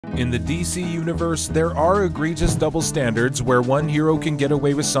In the DC universe, there are egregious double standards where one hero can get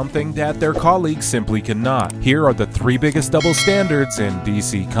away with something that their colleagues simply cannot. Here are the 3 biggest double standards in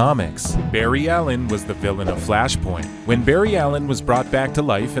DC Comics. Barry Allen was the villain of Flashpoint. When Barry Allen was brought back to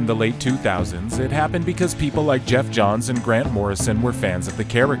life in the late 2000s, it happened because people like Jeff Johns and Grant Morrison were fans of the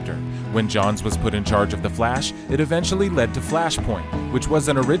character. When Johns was put in charge of The Flash, it eventually led to Flashpoint, which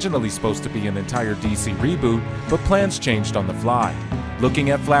wasn't originally supposed to be an entire DC reboot, but plans changed on the fly.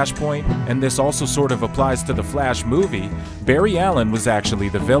 Looking at Flashpoint, and this also sort of applies to the Flash movie, Barry Allen was actually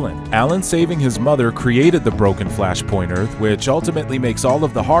the villain. Allen saving his mother created the broken Flashpoint Earth, which ultimately makes all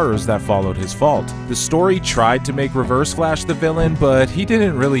of the horrors that followed his fault. The story tried to make Reverse Flash the villain, but he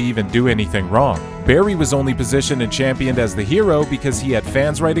didn't really even do anything wrong. Barry was only positioned and championed as the hero because he had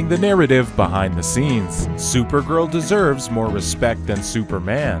fans writing the narrative behind the scenes. Supergirl deserves more respect than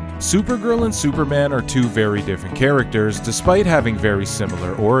Superman. Supergirl and Superman are 2 very different characters, despite having very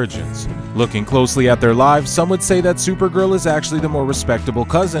similar origins. Looking closely at their lives, some would say that Supergirl is actually the more respectable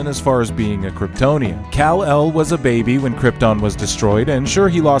cousin as far as being a Kryptonian. Kal-El was a baby when Krypton was destroyed, and sure,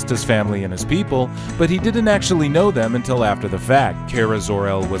 he lost his family and his people, but he didn't actually know them until after the fact. Kara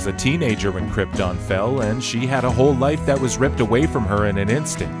Zor-El was a teenager when Krypton fell, and she had a whole life that was ripped away from her in an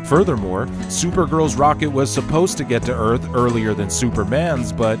instant. Furthermore, Supergirl's rocket was supposed to get to Earth earlier than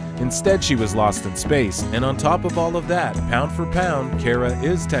Superman's, but instead she was lost in space. And on top of all of that, pound for pound, Kara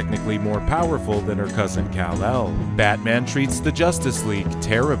is technically more powerful than her cousin Kal-El. Batman treats the Justice League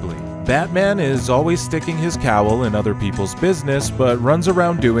terribly. Batman is always sticking his cowl in other people's business, but runs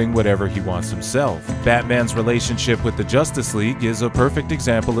around doing whatever he wants himself. Batman's relationship with the Justice League is a perfect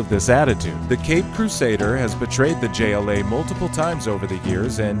example of this attitude. The Caped Crusader has betrayed the JLA multiple times over the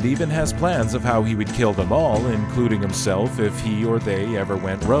years and even has plans of how he would kill them all, including himself if he or they ever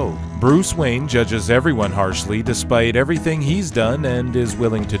went rogue. Bruce Wayne judges everyone harshly despite everything he's done and is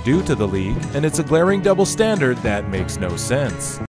willing to do to the League, and it's a glaring double standard that makes no sense.